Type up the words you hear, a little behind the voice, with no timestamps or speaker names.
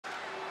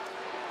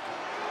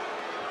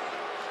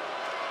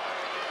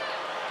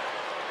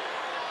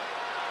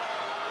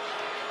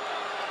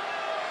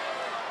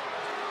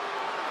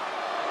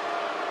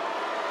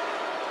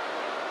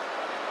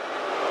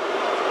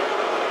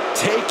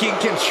taking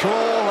control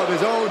of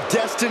his own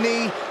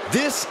destiny.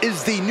 This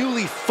is the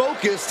newly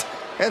focused,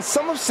 and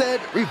some have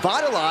said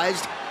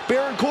revitalized,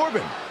 Baron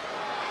Corbin.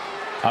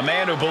 A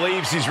man who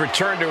believes he's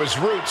returned to his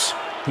roots,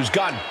 who's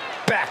gone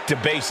back to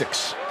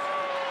basics.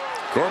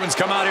 Corbin's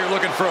come out here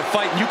looking for a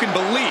fight, and you can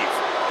believe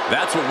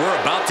that's what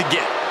we're about to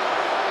get.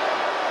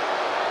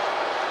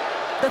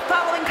 The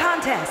following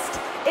contest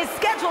is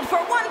scheduled for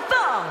one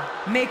fall,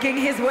 making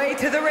his way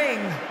to the ring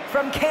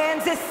from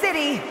Kansas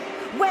City,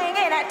 weighing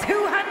in at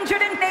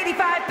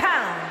 285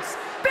 pounds,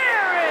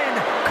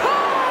 Baron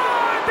Corbin!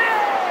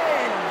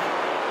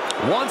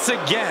 Once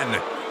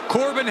again,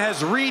 Corbin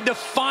has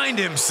redefined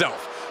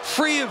himself.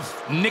 Free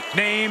of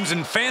nicknames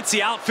and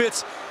fancy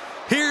outfits,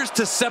 here's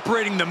to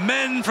separating the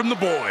men from the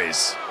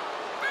boys.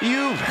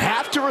 You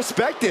have to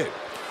respect it.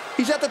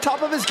 He's at the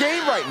top of his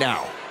game right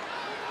now.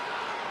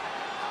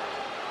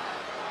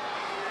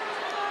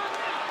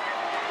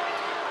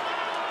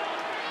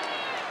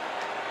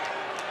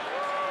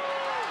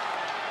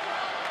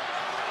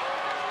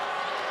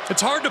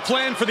 It's hard to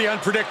plan for the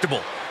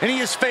unpredictable, and he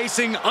is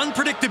facing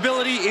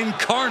unpredictability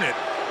incarnate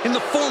in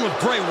the form of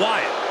Bray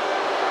Wyatt.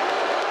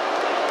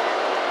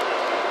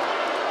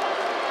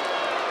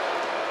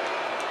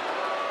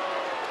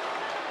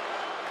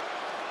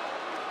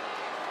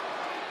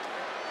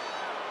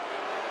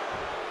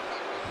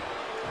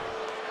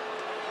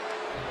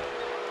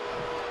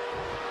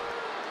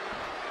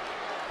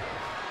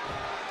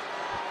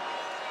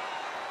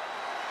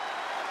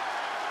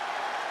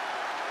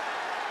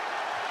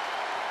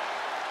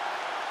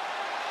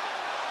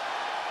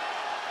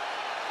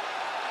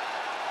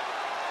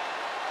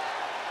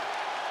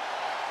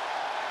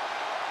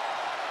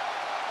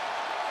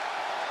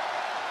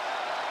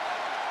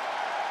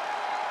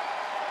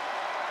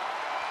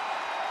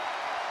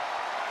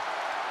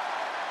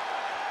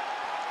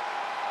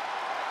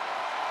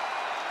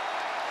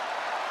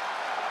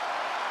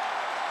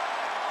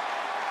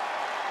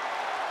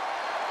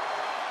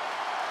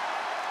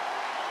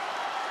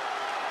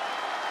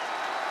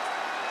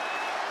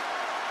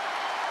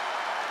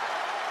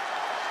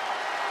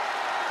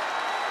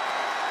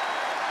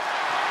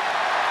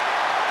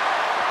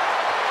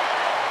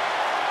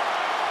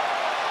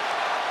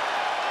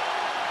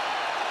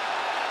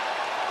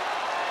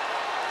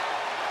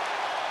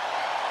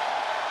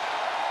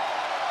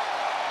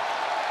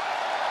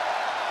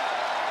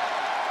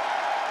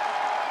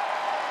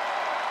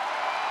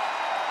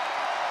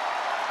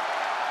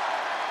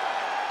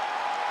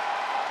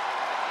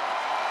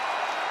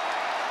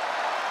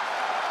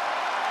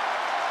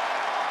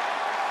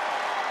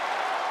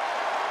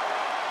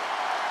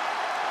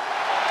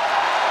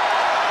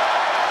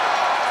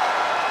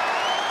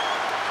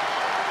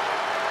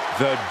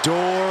 The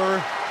door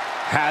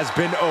has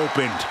been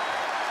opened.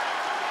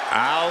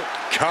 Out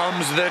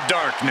comes the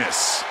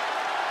darkness.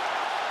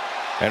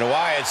 And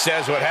Wyatt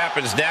says what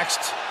happens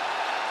next,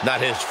 not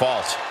his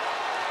fault.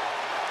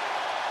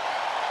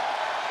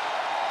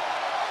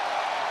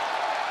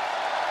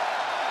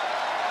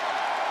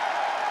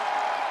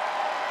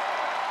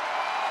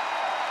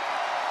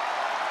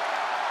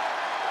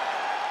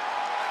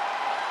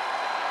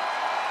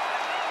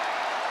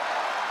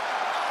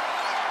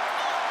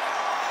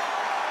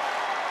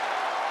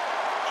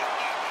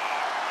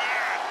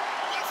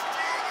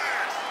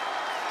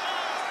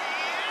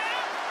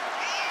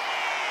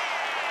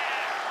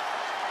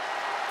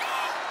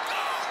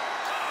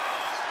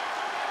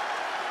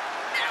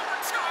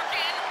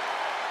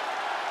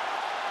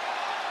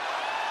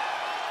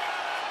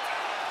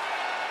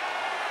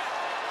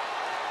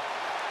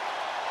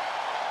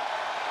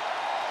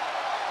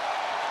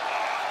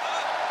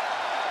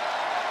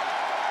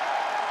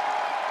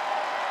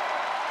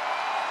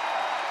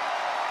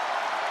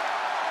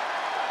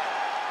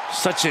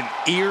 Such an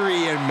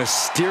eerie and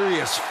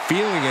mysterious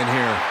feeling in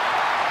here.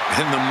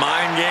 And the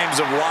mind games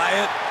of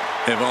Wyatt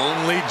have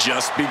only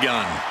just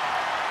begun.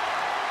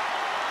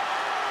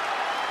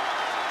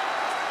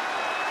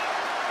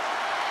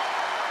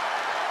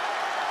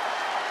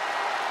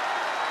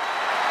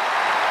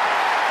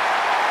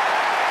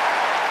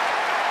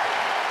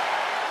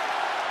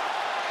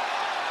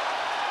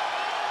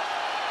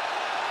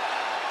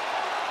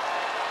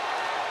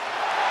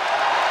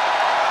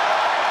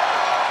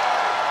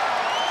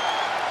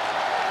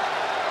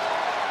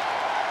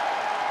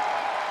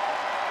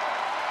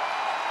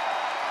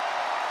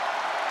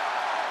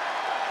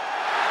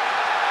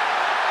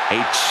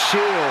 A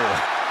chill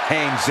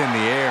hangs in the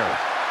air.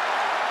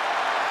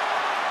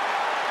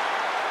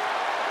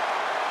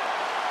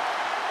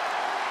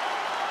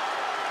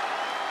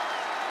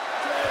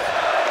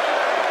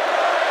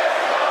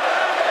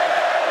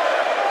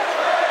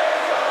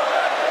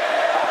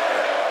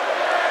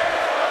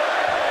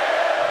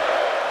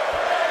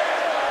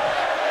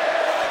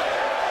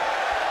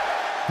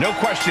 No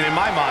question in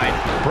my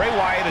mind, Bray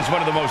Wyatt is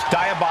one of the most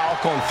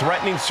diabolical and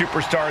threatening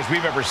superstars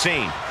we've ever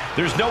seen.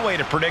 There's no way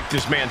to predict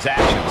this man's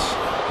actions.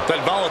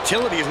 That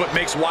volatility is what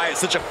makes Wyatt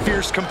such a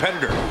fierce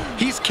competitor.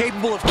 He's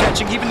capable of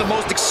catching even the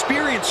most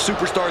experienced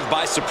superstars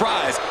by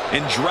surprise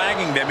and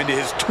dragging them into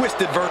his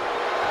twisted version.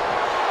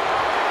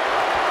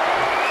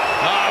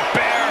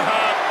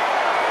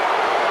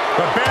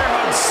 The bear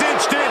hug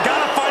cinched in.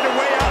 Gotta find a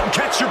way out and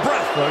catch your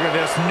breath. Look at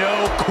this, no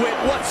quit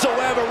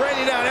whatsoever,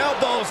 raining down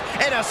elbows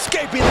and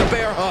escaping the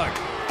bear hug.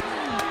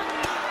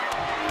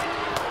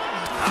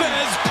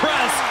 Fez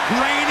press,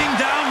 raining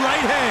down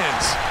right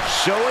hands.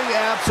 Showing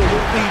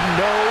absolutely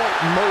no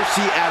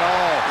mercy at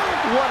all.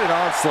 What an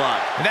onslaught.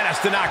 And that has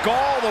to knock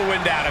all the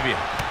wind out of you.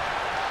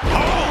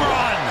 Home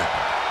run.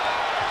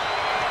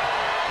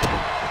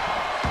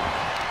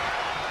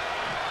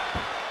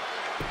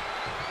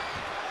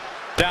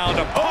 Down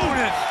to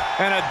opponent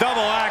and a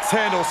double axe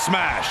handle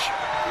smash.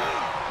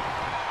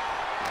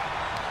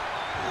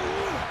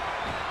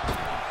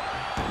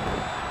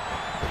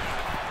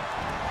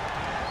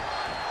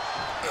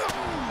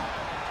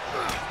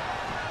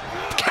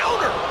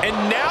 And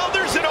now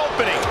there's an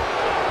opening.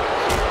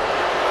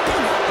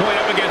 Going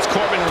up against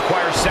Corbin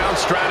requires sound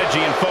strategy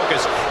and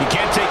focus. You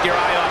can't take your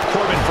eye off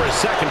Corbin for a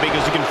second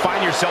because you can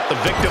find yourself the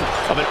victim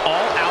of an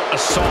all-out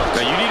assault.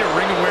 Now you need a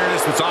ring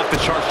awareness that's off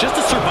the charts just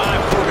to survive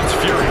Corbin's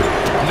fury.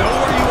 Know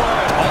where you are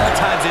at all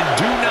times and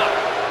do not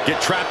get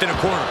trapped in a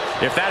corner.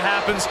 If that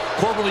happens,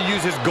 Corbin will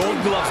use his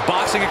Gold Gloves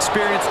boxing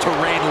experience to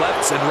rain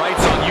lefts and rights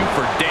on you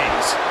for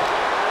days.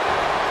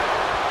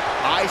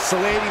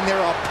 Isolating their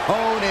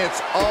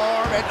opponent's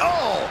arm and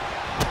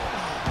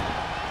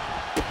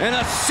And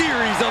a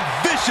series of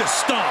vicious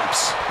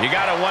stomps. You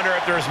gotta wonder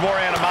if there's more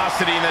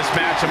animosity in this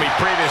match than we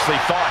previously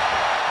thought.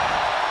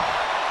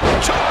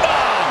 Choke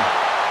bomb!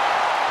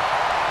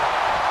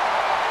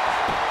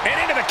 And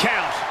into the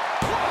count.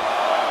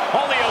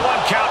 Only a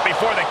 1 count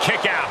before the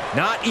kick out.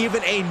 not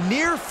even a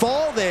near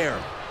fall there.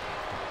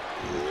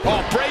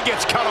 Oh, Bray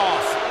gets cut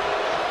off.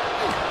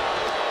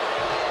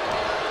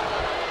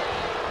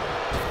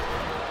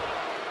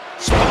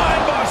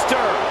 Spine buster.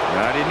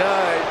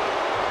 Nighty-night.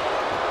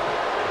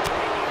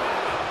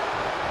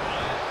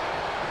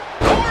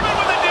 Corbin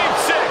with a deep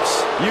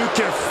six. You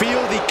can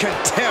feel the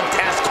contempt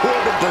as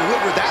Corbin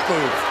delivered that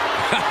move.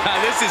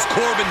 This is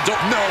Corbin.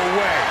 No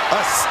way.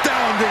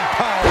 Astounding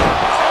power.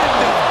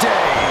 End of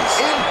days.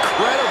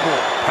 Incredible.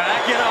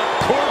 Pack it up.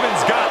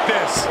 Corbin's got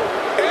this.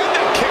 And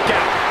a kick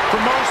out.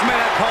 For most men,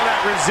 I'd call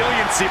that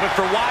resiliency, but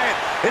for Wyatt,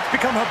 it's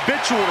become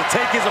habitual to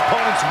take his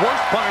opponent's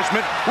worst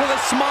punishment with a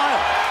smile.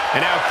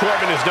 And now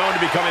Corbin is known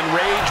to become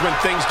enraged when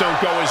things don't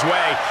go his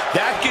way.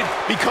 That could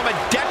become a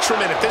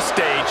detriment at this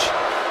stage.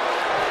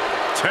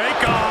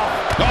 Take off.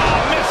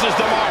 Oh, misses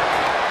the mark.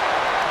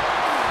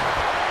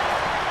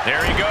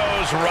 There he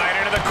goes, right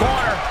into the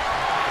corner.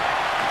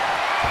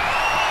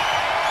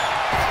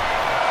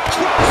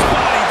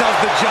 Crossbody does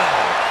the job.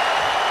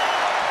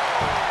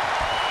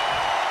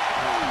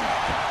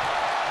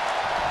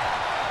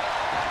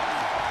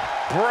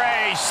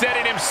 Bray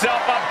setting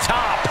himself up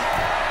top.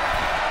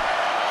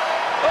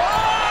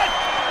 Oh!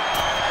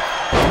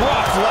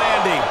 Rough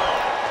landing.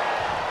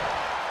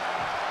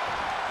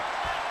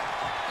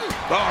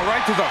 Oh,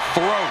 right to the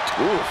throat.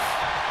 Oof.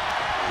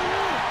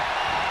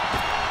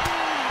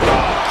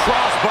 Oh,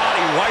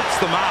 crossbody wipes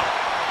them out.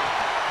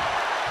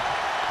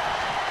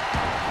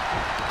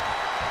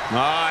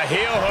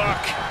 Heel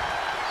hook.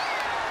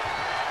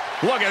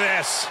 Look at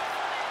this.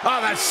 Oh,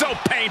 that's so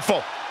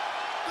painful.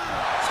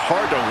 It's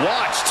hard to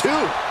watch,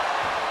 too.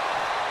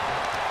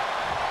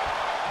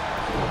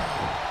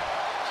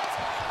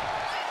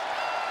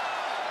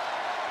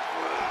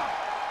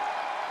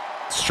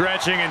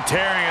 Stretching and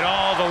tearing at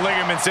all the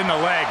ligaments in the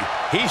leg.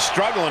 He's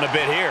struggling a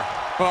bit here.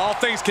 Well, all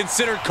things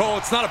considered, Cole,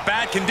 it's not a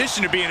bad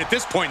condition to be in at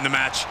this point in the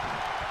match.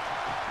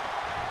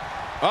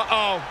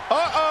 Uh-oh.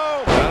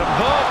 Uh-oh. Got him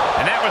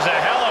hooked. And that was a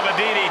hell of a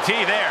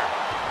DDT there.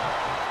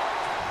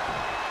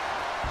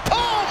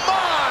 Oh,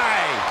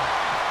 my!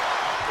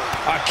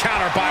 A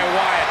counter by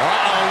Wyatt.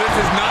 Uh-oh, this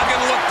is not going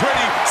to look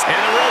pretty. And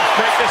the ropes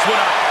break this one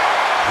up.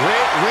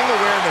 Great ring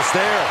awareness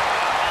there.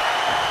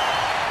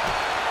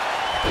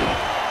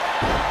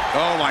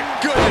 Oh, my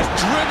goodness,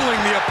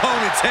 dribbling the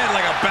opponent's head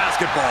like a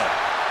basketball.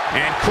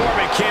 And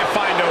Corbin can't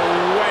find a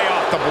way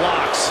off the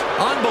blocks.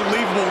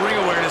 Unbelievable ring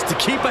awareness to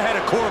keep ahead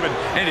of Corbin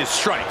and his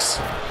strikes.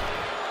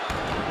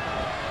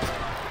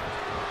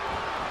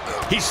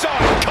 He saw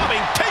it coming,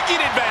 taking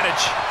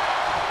advantage.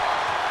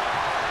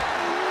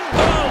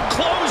 Oh,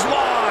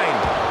 clothesline.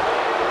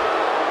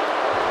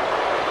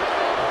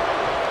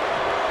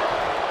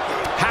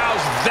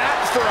 How's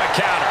that for a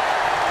counter?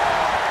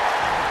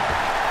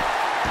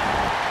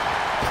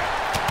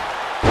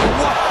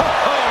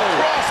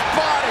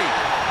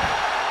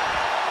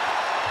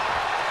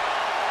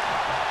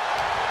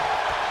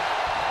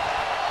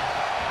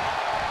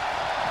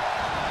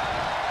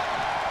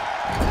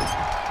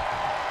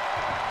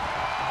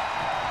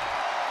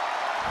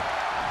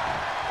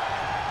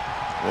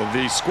 Well,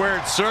 the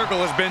squared circle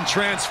has been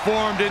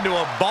transformed into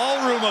a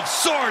ballroom of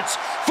sorts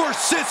for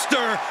Sister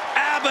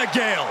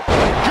Abigail.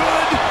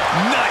 Good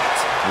night.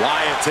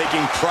 Wyatt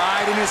taking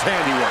pride in his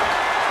handiwork.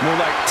 More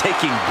like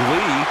taking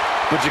glee,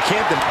 but you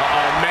can't deny.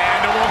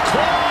 Mandible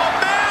claw!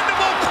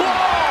 Mandible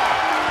claw!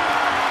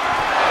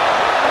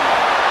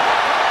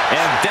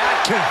 And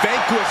that can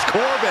vanquish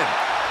Corbin.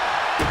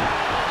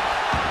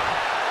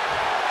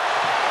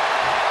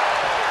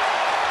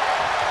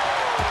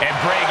 And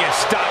Bray gets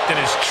stopped in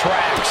his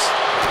tracks.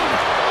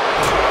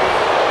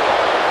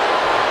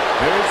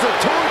 There's the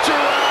torture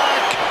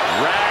rack.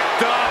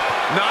 Racked up.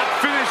 Not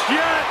finished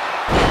yet.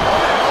 Oh,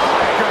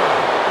 my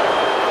God.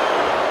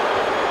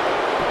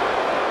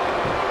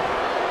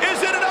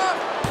 Is it enough?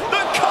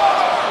 The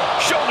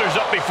cover! Shoulders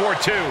up before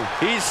two.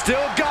 He's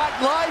still got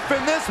life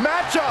in this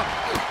matchup.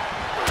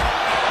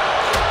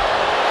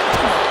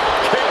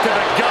 Kick to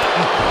the gut.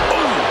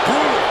 Ooh,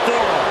 brutal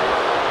forearm.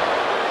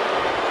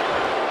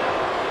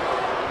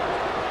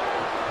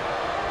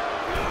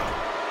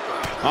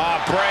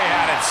 Bray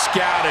had it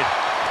scouted.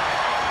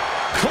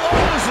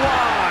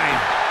 Clothesline.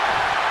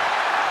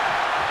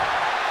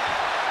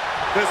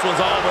 This one's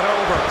all but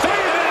over.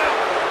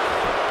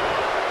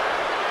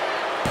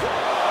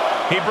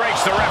 He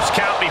breaks the ref's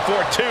count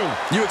before two.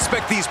 You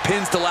expect these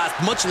pins to last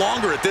much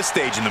longer at this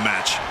stage in the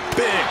match.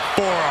 Big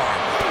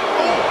forearm.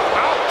 Oh,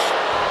 ouch.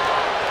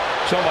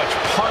 So much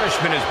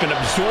punishment has been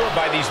absorbed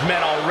by these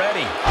men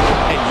already.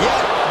 And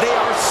yet, they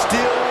are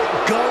still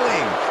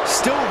going.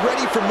 Still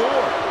ready for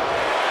more.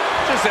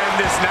 Just end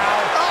this now.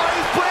 Oh,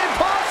 he's playing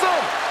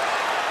possum.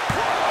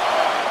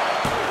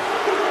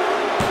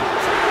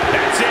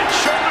 That's it.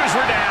 Shoulders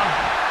were down.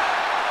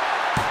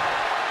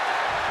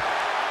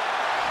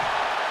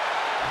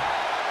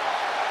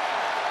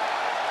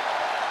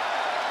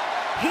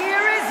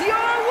 Here is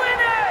your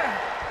winner,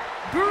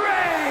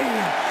 Bray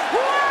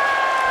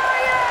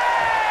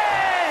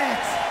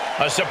Wyatt!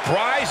 A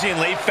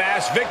surprisingly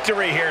fast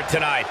victory here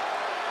tonight.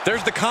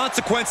 There's the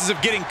consequences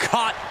of getting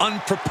caught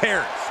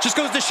unprepared. Just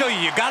goes to show you,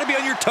 you gotta be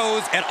on your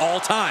toes at all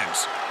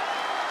times.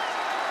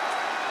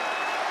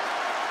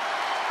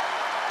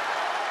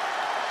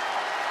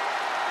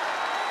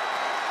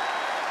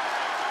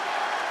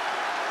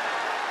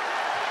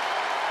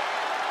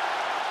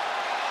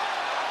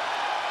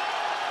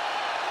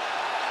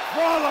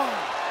 Follow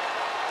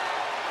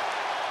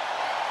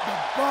the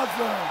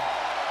buzzer.